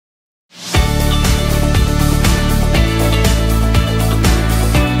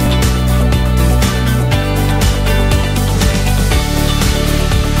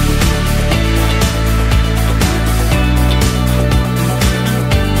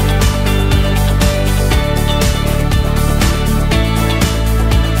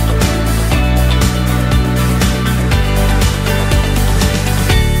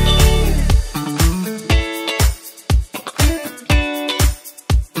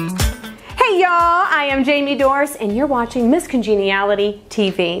y'all, I am Jaimee Dorris and you're watching Ms Congeniality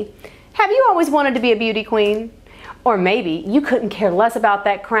TV. Have you always wanted to be a beauty queen? Or maybe you couldn't care less about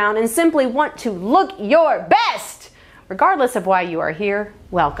that crown and simply want to look your best. Regardless of why you are here,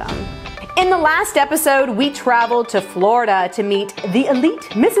 welcome. In the last episode, we traveled to Florida to meet the elite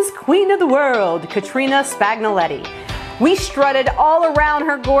Mrs. Queen of the World, Katrina Spagnoletti. We strutted all around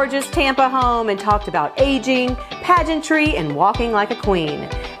her gorgeous Tampa home and talked about aging, pageantry, and walking like a queen.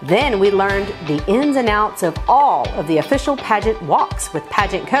 Then we learned the ins and outs of all of the official pageant walks with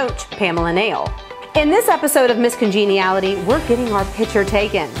pageant coach Pamela Nail. In this episode of Ms Congeniality, we're getting our picture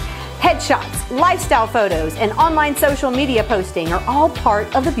taken. Headshots, lifestyle photos, and online social media posting are all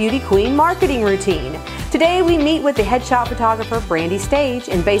part of the beauty queen marketing routine. Today we meet with the headshot photographer Brandi Stage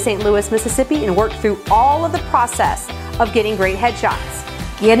in Bay St. Louis, Mississippi, and work through all of the process of getting great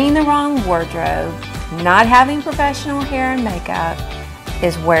headshots. Getting the wrong wardrobe, not having professional hair and makeup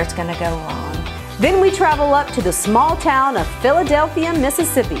is where it's going to go wrong. Then we travel up to the small town of Philadelphia,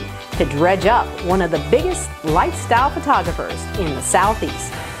 Mississippi to dredge up one of the biggest lifestyle photographers in the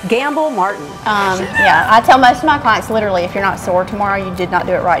Southeast, Gamble Martin. Yeah, I tell most of my clients literally, if you're not sore tomorrow, you did not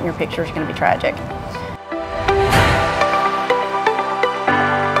do it right and your picture is going to be tragic.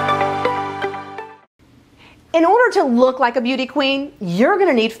 In order to look like a beauty queen, you're going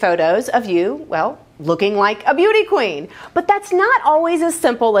to need photos of you, well, looking like a beauty queen. But that's not always as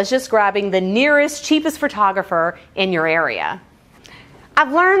simple as just grabbing the nearest, cheapest photographer in your area.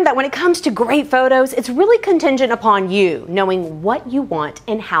 I've learned that when it comes to great photos, it's really contingent upon you knowing what you want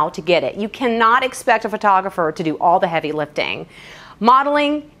and how to get it. You cannot expect a photographer to do all the heavy lifting.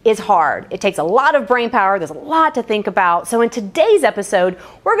 Modeling is hard. It takes a lot of brain power. There's a lot to think about. So in today's episode,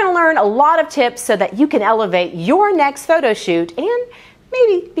 we're going to learn a lot of tips so that you can elevate your next photo shoot and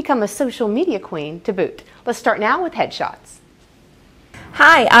maybe become a social media queen to boot. Let's start now with headshots.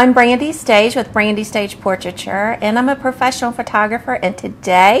 Hi, I'm Brandi Stage with Brandi Stage Portraiture, and I'm a professional photographer, and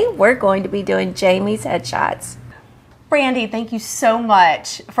today we're going to be doing Jaimee's headshots. Brandi, thank you so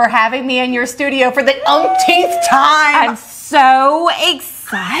much for having me in your studio for the umpteenth time. I'm so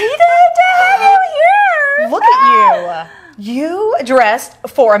excited to have you here. Look at you. You dressed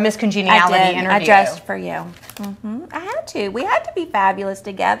for a Ms Congeniality interview. I dressed for you. I had to. We had to be fabulous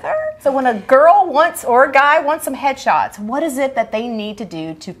together. So when a girl wants or a guy wants some headshots, what is it that they need to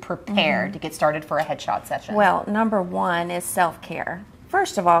do to prepare to get started for a headshot session? Well, number one is self-care.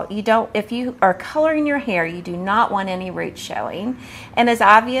 First of all, if you are coloring your hair, you do not want any roots showing. And as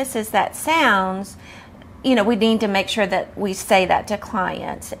obvious as that sounds, we need to make sure that we say that to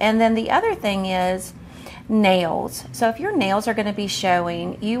clients. And then the other thing is nails. So if your nails are going to be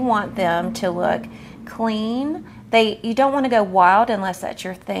showing, you want them to look clean. You don't want to go wild unless that's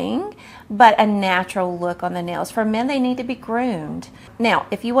your thing, but a natural look on the nails. For men, they need to be groomed. Now,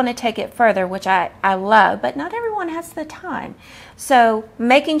 if you want to take it further, which I love, but not everyone has the time. So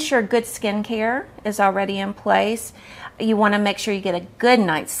making sure good skincare is already in place. You want to make sure you get a good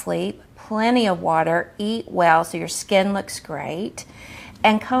night's sleep, plenty of water, eat well so your skin looks great,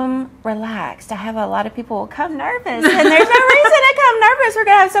 and come relaxed. I have a lot of people who come nervous, and there's no reason to come nervous. We're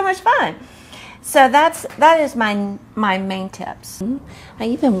going to have so much fun. So that is my main tips. I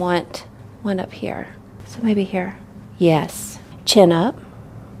even want one up here. So maybe here. Yes. Chin up.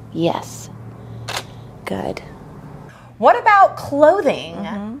 Yes. Good. What about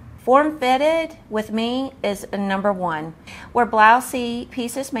clothing? Form fitted with me is number one. Where blousey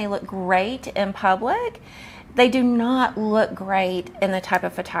pieces may look great in public, they do not look great in the type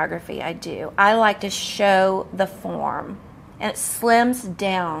of photography I do. I like to show the form, and it slims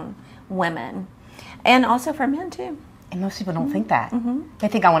down women, and also for men too. And most people don't think that. They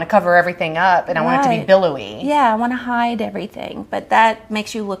think I want to cover everying up and I want it to be billowy. Yeah, I want to hide everything, but that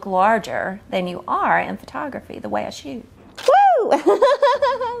makes you look larger than you are in photography, the way I shoot. Woo!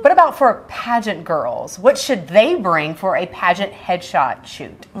 What about for pageant girls? What should they bring for a pageant headshot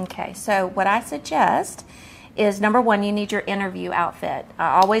shoot? Okay, so what I suggest is, number one, you need your interview outfit.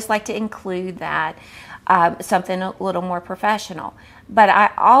 I always like to include that, something a little more professional. But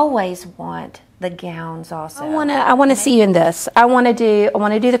I always want the gowns also. I want to see you in this. I want to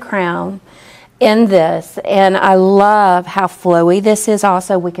do the crown in this, and I love how flowy this is.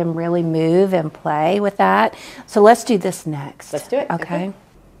 Also, we can really move and play with that. So let's do this next. Let's do it. Okay.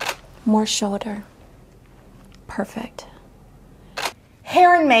 More shoulder. Perfect.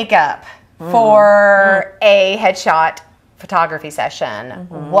 Hair and makeup for a headshot photography session.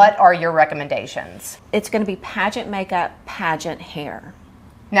 What are your recommendations? It's going to be pageant makeup, pageant hair.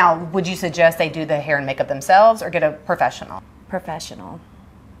 Now, would you suggest they do the hair and makeup themselves or get a professional? Professional.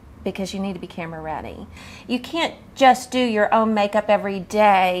 because you need to be camera ready. You can't just do your own makeup every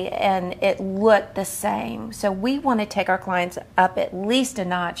day and it look the same. So we want to take our clients up at least a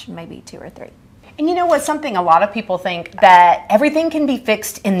notch, maybe 2 or 3. And you know what, something a lot of people think that everything can be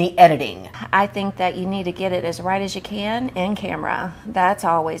fixed in the editing. I think that you need to get it as right as you can in camera. That's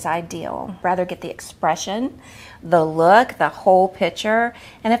always ideal. Rather get the expression, the look, the whole picture.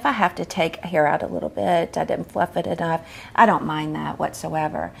 And if I have to take hair out a little bit, I didn't fluff it enough, I don't mind that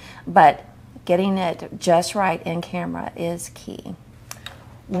whatsoever. But getting it just right in camera is key.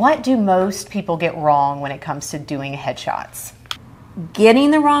 What do most people get wrong when it comes to doing headshots?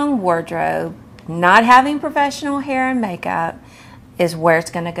 Getting the wrong wardrobe, not having professional hair and makeup is where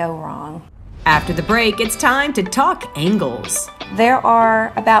it's going to go wrong. After the break, it's time to talk angles. There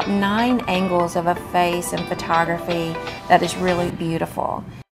are about 9 angles of a face in photography that is really beautiful.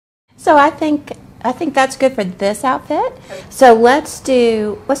 So I think that's good for this outfit. So let's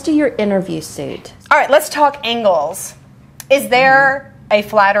do your interview suit. All right, let's talk angles. Is there a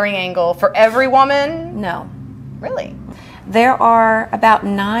flattering angle for every woman? No. Really? There are about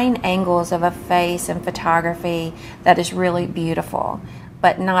 9 angles of a face in photography that is really beautiful,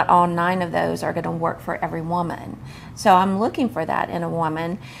 but not all 9 of those are going to work for every woman. So I'm looking for that in a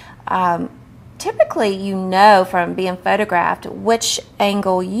woman. Typically, you know from being photographed which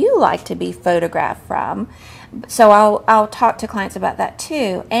angle you like to be photographed from. So I'll talk to clients about that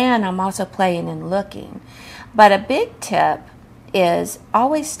too, and I'm also playing and looking. But a big tip is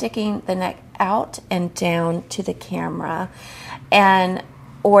always sticking the neck out and down to the camera,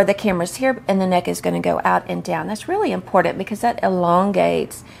 or the camera's here and the neck is going to go out and down. That's really important because that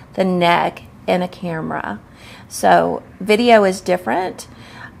elongates the neck in a camera. So video is different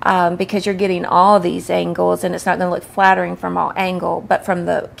because you're getting all these angles and it's not going to look flattering from all angles, but from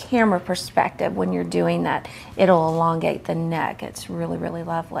the camera perspective, when you're doing that, it'll elongate the neck. It's really, really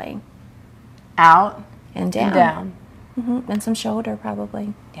lovely. Out and down. And down. Mm-hmm. And some shoulder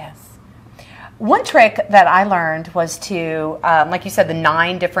probably. Yes. One trick that I learned was to, like you said, the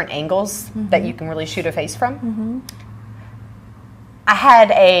 9 different angles that you can really shoot a face from. I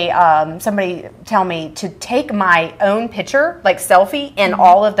had somebody tell me to take my own picture, like selfie, in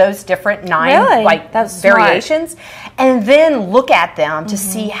all of those different 9 like variations, and then look at them to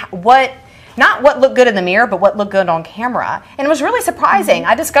see not what looked good in the mirror, but what looked good on camera. And it was really surprising.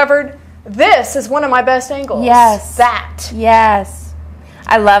 I discovered this is one of my best angles. Yes. That. Yes.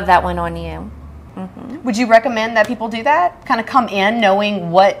 I love that one on you. Would you recommend that people do that? Kind of come in knowing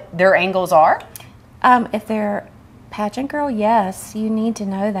what their angles are? If they're pageant girl, yes, you need to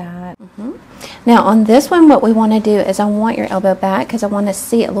know that. Now on this one, what we want to do is I want your elbow back because I want to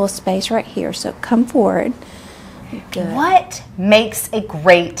see a little space right here. So come forward. Good. What makes a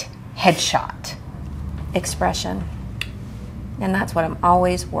great headshot? Expression. And that's what I'm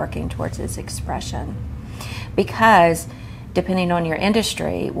always working towards, is expression. Because depending on your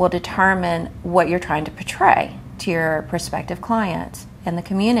industry, will determine what you're trying to portray to your prospective clients and the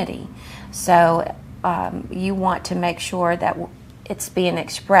community. So you want to make sure that it's being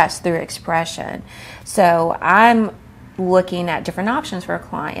expressed through expression. So I'm looking at different options for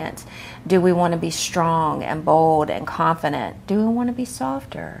clients. Do we want to be strong and bold and confident? Do we want to be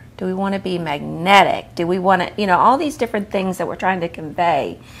softer? Do we want to be magnetic? Do we want to, all these different things that we're trying to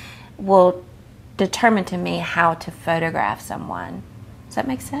convey will determine to me how to photograph someone. Does that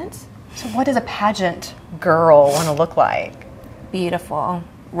make sense? So what does a pageant girl want to look like? Beautiful,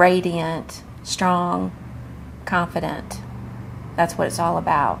 radiant, strong, confident. That's what it's all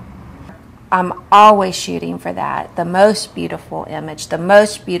about. I'm always shooting for that. The most beautiful image, the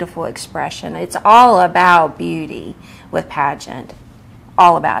most beautiful expression. It's all about beauty with pageant.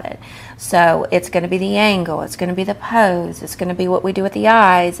 All about it. So it's going to be the angle, it's going to be the pose, it's going to be what we do with the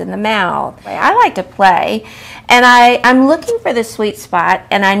eyes and the mouth. I like to play, and I'm looking for the sweet spot,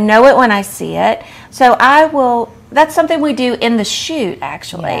 and I know it when I see it. So that's something we do in the shoot,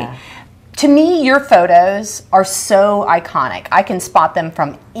 actually. Yeah. To me, your photos are so iconic. I can spot them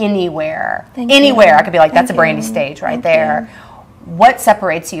from anywhere. Anywhere. I could be like, that's a Brandi Stage right there. What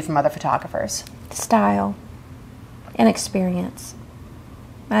separates you from other photographers? Style and experience.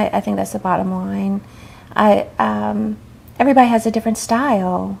 I think that's the bottom line. Everybody has a different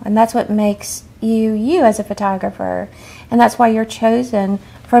style, and that's what makes you as a photographer, and that's why you're chosen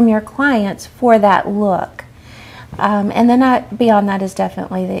from your clients for that look. And then beyond that is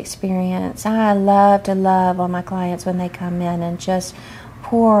definitely the experience. I love to love on my clients when they come in and just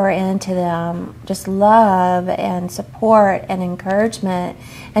pour into them just love and support and encouragement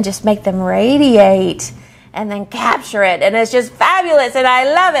and just make them radiate and then capture it, and it's just fabulous, and I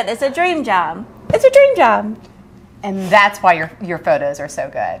love it. It's a dream job. It's a dream job. And that's why your photos are so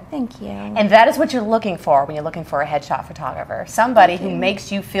good. Thank you. And that is what you're looking for when you're looking for a headshot photographer. Somebody who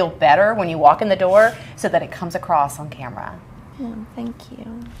makes you feel better when you walk in the door so that it comes across on camera. Thank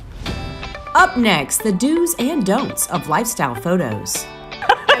you. Up next, the do's and don'ts of lifestyle photos.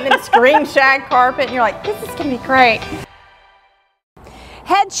 And then screen shag carpet, and you're like, this is gonna be great.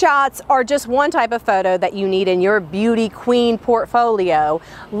 Headshots are just one type of photo that you need in your beauty queen portfolio.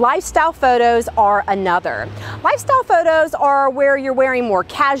 Lifestyle photos are another. Lifestyle photos are where you're wearing more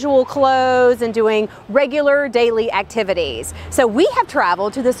casual clothes and doing regular daily activities. So we have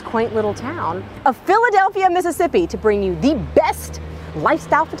traveled to this quaint little town of Philadelphia, Mississippi to bring you the best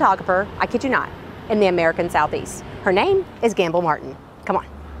lifestyle photographer, I kid you not, in the American Southeast. Her name is Gamble Martin. Come on.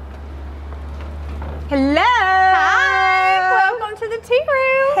 Hello. Hi, welcome to the tea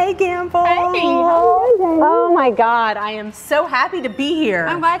room. Hey, Gamble. Hey. Oh my God, I am so happy to be here.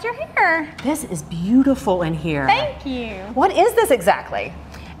 I'm glad you're here. This is beautiful in here. Thank you. What is this exactly?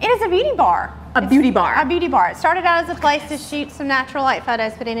 It is a beauty bar. A beauty bar? A beauty bar. It started out as a place to shoot some natural light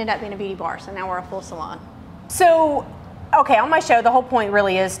photos, but ended up being a beauty bar, so now we're a full salon. So, okay, on my show, the whole point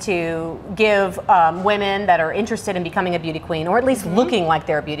really is to give women that are interested in becoming a beauty queen, or at least looking like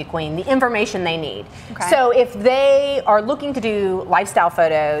they're a beauty queen, the information they need. Okay. So if they are looking to do lifestyle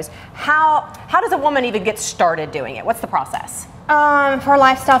photos, how does a woman even get started doing it? What's the process? For a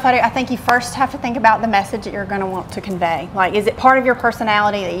lifestyle photo, I think you first have to think about the message that you're going to want to convey. Like, is it part of your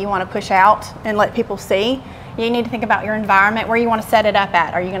personality that you want to push out and let people see? You need to think about your environment, where you want to set it up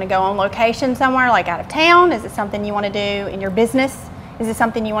at. Are you going to go on location somewhere, like out of town? Is it something you want to do in your business? Is it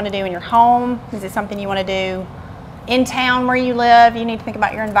something you want to do in your home? Is it something you want to do in town where you live? You need to think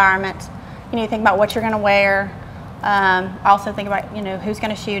about your environment. You need to think about what you're going to wear. Also think about, who's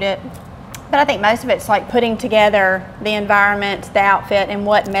going to shoot it. But I think most of it's like putting together the environment, the outfit, and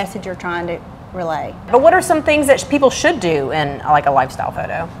what message you're trying to relay. But what are some things that people should do in like a lifestyle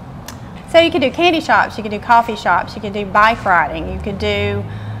photo? So you could do candy shops, you could do coffee shops, you could do bike riding, you could do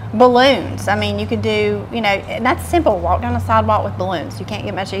balloons. I mean, you could do, and that's simple, walk down a sidewalk with balloons. You can't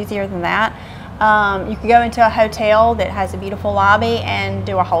get much easier than that. You could go into a hotel that has a beautiful lobby and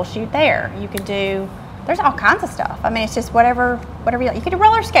do a whole shoot there. You could do, there's all kinds of stuff. I mean, it's just whatever you like. You could do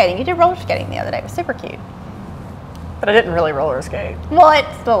roller skating. You did roller skating the other day. It was super cute. But I didn't really roller skate. Well, it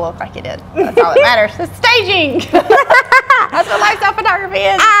still looked like you did. That's all that matters. It's staging. That's what lifestyle photography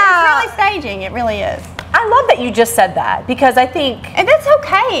is. It's really staging. It really is. I love that you just said that, because I think... And that's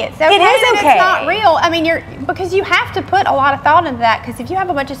okay. It's okay. It is okay. It's not real. I mean, because you have to put a lot of thought into that, because if you have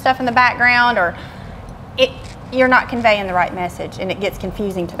a bunch of stuff in the background, you're not conveying the right message, and it gets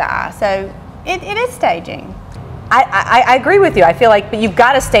confusing to the eye. So it is staging. I agree with you. I feel like you've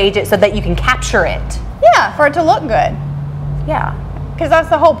got to stage it so that you can capture it. Yeah, for it to look good. Yeah. Because that's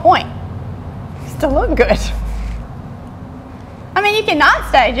the whole point. It's to look good. I mean, you cannot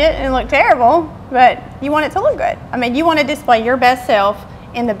stage it and look terrible, but you want it to look good. I mean, you want to display your best self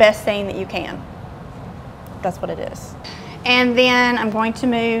in the best scene that you can. That's what it is. And then I'm going to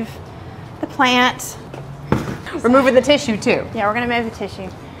move the plant. We're moving the tissue too. Yeah, we're going to move the tissue.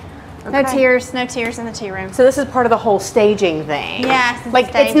 Okay. No tears in the tea room. So this is part of the whole staging thing. Yes, like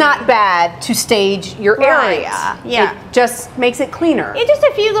staging. It's not bad to stage your area. Yeah. It just makes it cleaner. It's just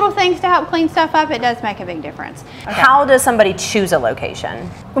a few little things to help clean stuff up. It does make a big difference. Okay. How does somebody choose a location?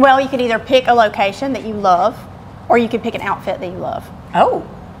 Well, you could either pick a location that you love, or you could pick an outfit that you love. Oh.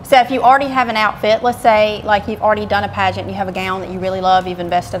 So if you already have an outfit, let's say like you've already done a pageant, you have a gown that you really love, you've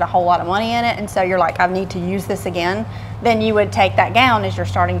invested a whole lot of money in it, and so you're like, I need to use this again, then you would take that gown as your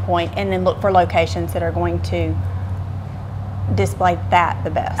starting point and then look for locations that are going to display that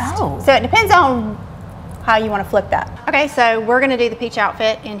the best. Oh. So it depends on how you want to flip that. Okay, so we're going to do the peach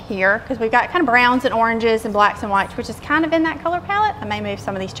outfit in here because we've got kind of browns and oranges and blacks and whites, which is kind of in that color palette. I may move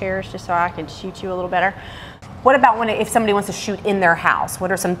some of these chairs just so I can shoot you a little better. What about if somebody wants to shoot in their house?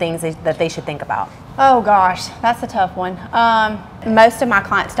 What are some things that they should think about? Oh gosh, that's a tough one. Most of my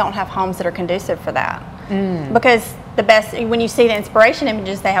clients don't have homes that are conducive for that. Because when you see the inspiration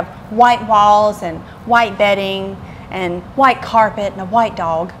images, they have white walls and white bedding and white carpet and a white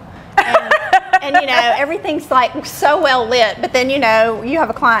dog. And everything's like so well lit, but then you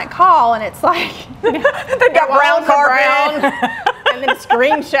have a client call and it's like they've got brown carpet. And then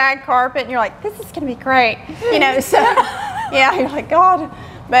screen shag carpet, and you're like, this is gonna be great. So yeah, you're like, God.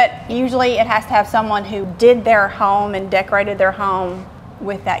 But usually it has to have someone who did their home and decorated their home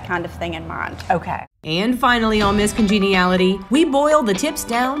with that kind of thing in mind. Okay. And finally on Ms Congeniality, we boil the tips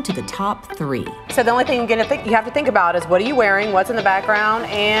down to the top 3. So the only thing you have to think about is, what are you wearing, what's in the background,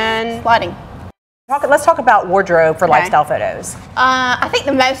 and Lighting. Let's talk about wardrobe for lifestyle photos. I think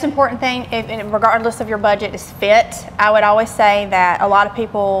the most important thing, regardless of your budget, is fit. I would always say that a lot of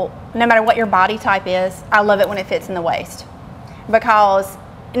people, no matter what your body type is, I love it when it fits in the waist. Because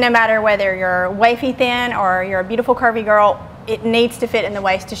no matter whether you're wafy thin or you're a beautiful curvy girl, it needs to fit in the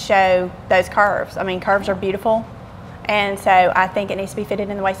waist to show those curves. I mean, curves are beautiful. And so I think it needs to be fitted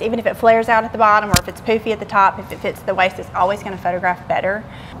in the waist. Even if it flares out at the bottom or if it's poofy at the top, if it fits the waist, it's always going to photograph better.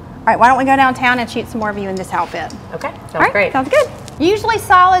 All right, why don't we go downtown and shoot some more of you in this outfit? Okay, sounds great. Sounds good. Usually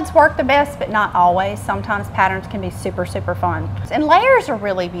solids work the best, but not always. Sometimes patterns can be super, super fun. And layers are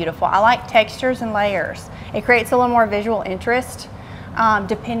really beautiful. I like textures and layers. It creates a little more visual interest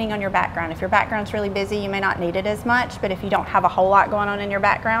depending on your background. If your background's really busy, you may not need it as much, but if you don't have a whole lot going on in your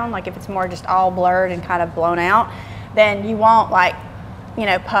background, like if it's more just all blurred and kind of blown out, then you want like, you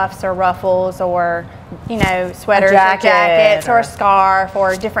know, puffs or ruffles or, you know, sweaters or jackets or a scarf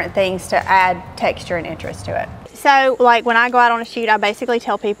or different things to add texture and interest to it. So like when I go out on a shoot, I basically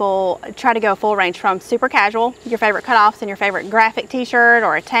tell people try to go full range from super casual, your favorite cutoffs and your favorite graphic t-shirt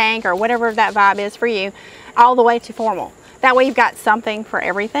or a tank or whatever that vibe is for you, all the way to formal. That way you've got something for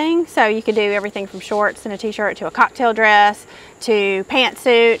everything. So you can do everything from shorts and a t-shirt to a cocktail dress to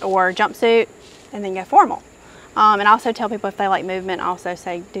pantsuit or jumpsuit and then go formal. And also tell people if they like movement, also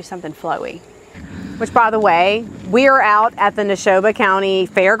say do something flowy. Which, by the way, we are out at the Neshoba County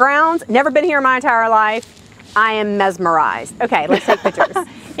Fairgrounds. Never been here in my entire life. I am mesmerized. Okay, let's take pictures.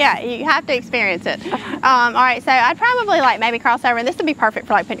 Yeah, you have to experience it. All right, so I'd probably like maybe cross over, and this would be perfect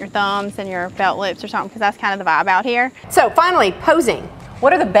for like putting your thumbs and your belt loops or something, because that's kind of the vibe out here. So finally, posing.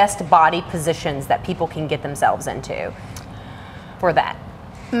 What are the best body positions that people can get themselves into for that?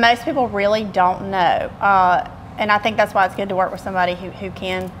 Most people really don't know. And I think that's why it's good to work with somebody who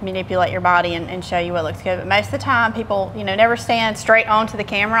can manipulate your body and show you what looks good. But most of the time, people, you know, never stand straight onto the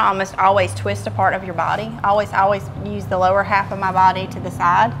camera. Almost always twist a part of your body. Always use the lower half of my body to the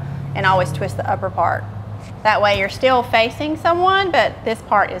side and always twist the upper part. That way you're still facing someone, but this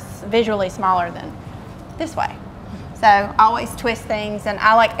part is visually smaller than this way. So always twist things, and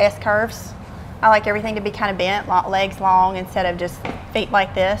I like S curves. I like everything to be kind of bent, legs long instead of just feet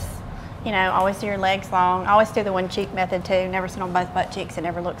like this. You know, always do your legs long. Always do the one cheek method too. Never sit on both butt cheeks. It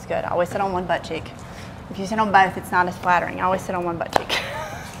never looks good. Always sit on one butt cheek. If you sit on both, it's not as flattering. Always sit on one butt cheek.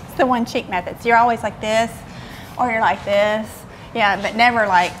 It's the one cheek method. So you're always like this, or you're like this. Yeah, but never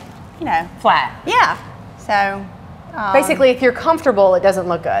like, you know. Flat. Yeah. So. Basically, if you're comfortable, it doesn't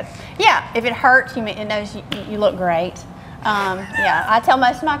look good. Yeah, if it hurts, it knows you look great. Yeah, I tell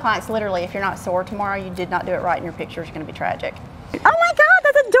most of my clients literally, if you're not sore tomorrow, you did not do it right and your picture is going to be tragic. Oh my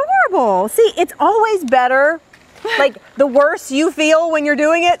God, that's adorable. See, it's always better. Like, the worse you feel when you're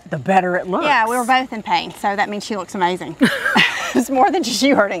doing it, the better it looks. Yeah, we were both in pain, so that means she looks amazing. It's more than just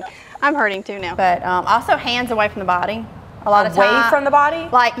you hurting. I'm hurting too now. But also hands away from the body. A lot of time. Away from the body?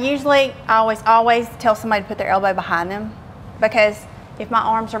 Like usually, I always tell somebody to put their elbow behind them, because if my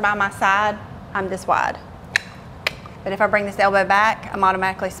arms are by my side, I'm this wide. But if I bring this elbow back, I'm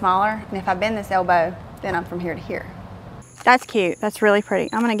automatically smaller. And if I bend this elbow, then I'm from here to here. That's cute. That's really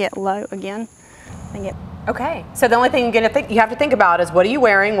pretty. I'm gonna get low again. Okay. So the only thing you have to think about is what are you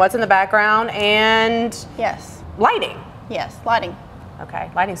wearing, what's in the background, and yes, lighting. Yes, lighting. Okay,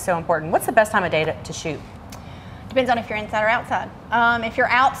 lighting's so important. What's the best time of day to shoot? Depends on if you're inside or outside. If you're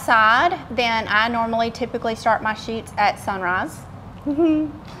outside, then I typically start my shoots at sunrise.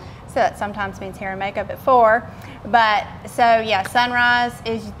 So that sometimes means hair and makeup at 4. But so yeah, sunrise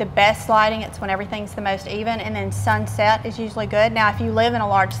is the best lighting. It's when everything's the most even, and then sunset is usually good. Now, if you live in a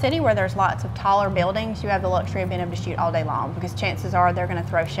large city where there's lots of taller buildings, you have the luxury of being able to shoot all day long, because chances are they're going to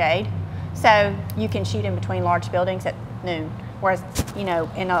throw shade. So you can shoot in between large buildings at noon. Whereas, you know,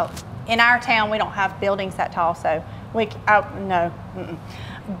 in our town we don't have buildings that tall, so no.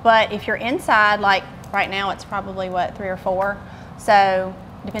 But if you're inside, like right now, it's probably what, 3 or 4. So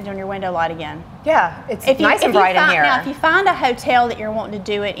depends on your window light again. Yeah, it's nice and bright in here. Now, if you find a hotel that you're wanting to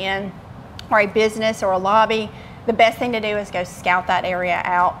do it in, or a business or a lobby, the best thing to do is go scout that area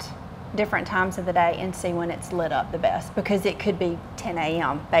out different times of the day and see when it's lit up the best, because it could be 10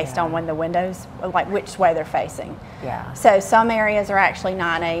 a.m. based on when the windows, like which way they're facing. Yeah. So some areas are actually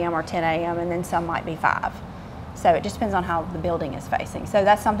 9 a.m. or 10 a.m. and then some might be 5. So it just depends on how the building is facing. So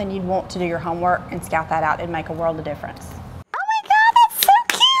that's something you'd want to do your homework and scout that out. It'd make a world of difference.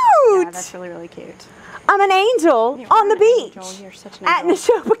 Yeah, that's really, really cute. I'm an angel on the beach You're such an at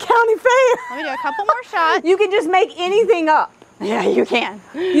angel. Neshoba County Fair. Let me do a couple more shots. You can just make anything up. Yeah, you can.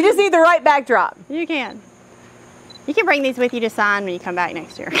 You just need the right backdrop. You can. You can bring these with you to sign when you come back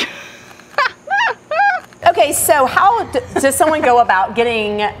next year. Okay, Okay, so how does someone go about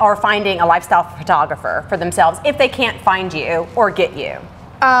getting or finding a lifestyle photographer for themselves if they can't find you or get you?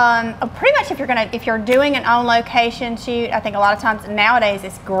 Pretty much if you're doing an on location shoot, I think a lot of times nowadays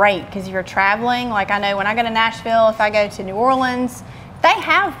it's great because if you're traveling, like I know when I go to Nashville, if I go to New Orleans, they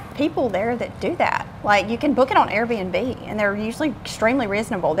have people there that do that. Like you can book it on Airbnb and they're usually extremely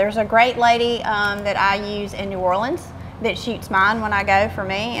reasonable. There's a great lady that I use in New Orleans that shoots mine when I go for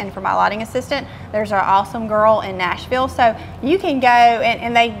me and for my lighting assistant. There's an awesome girl in Nashville. So you can go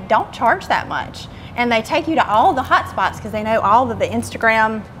and they don't charge that much. And they take you to all the hot spots because they know all of the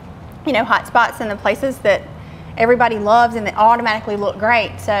Instagram, you know, hot spots and the places that everybody loves and that automatically look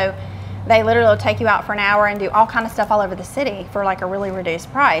great. So they literally will take you out for an hour and do all kind of stuff all over the city for like a really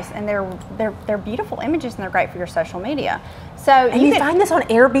reduced price. And they're beautiful images and they're great for your social media. So and you can find this on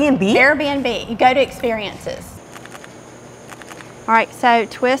Airbnb? Airbnb. You go to experiences. All right, so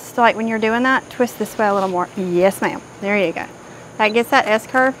twist, like when you're doing that, twist this way a little more. Yes, ma'am. There you go. That gets that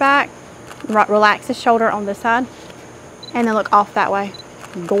S-curve back. Relax the shoulder on this side and then look off that way.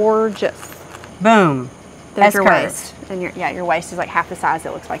 Gorgeous. Boom. There's your waist. And your waist is like half the size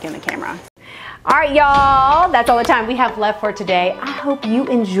it looks like in the camera. All right, y'all, that's all the time we have left for today. I hope you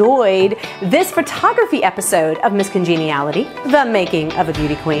enjoyed this photography episode of Ms Congeniality, the making of a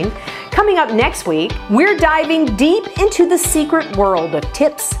beauty queen. Coming up next week, we're diving deep into the secret world of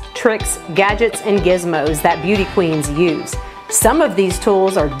tips, tricks, gadgets, and gizmos that beauty queens use. Some of these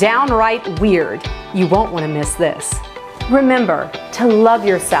tools are downright weird. You won't want to miss this. Remember to love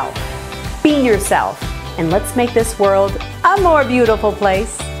yourself, be yourself, and let's make this world a more beautiful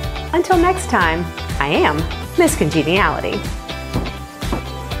place. Until next time, I am Ms Congeniality.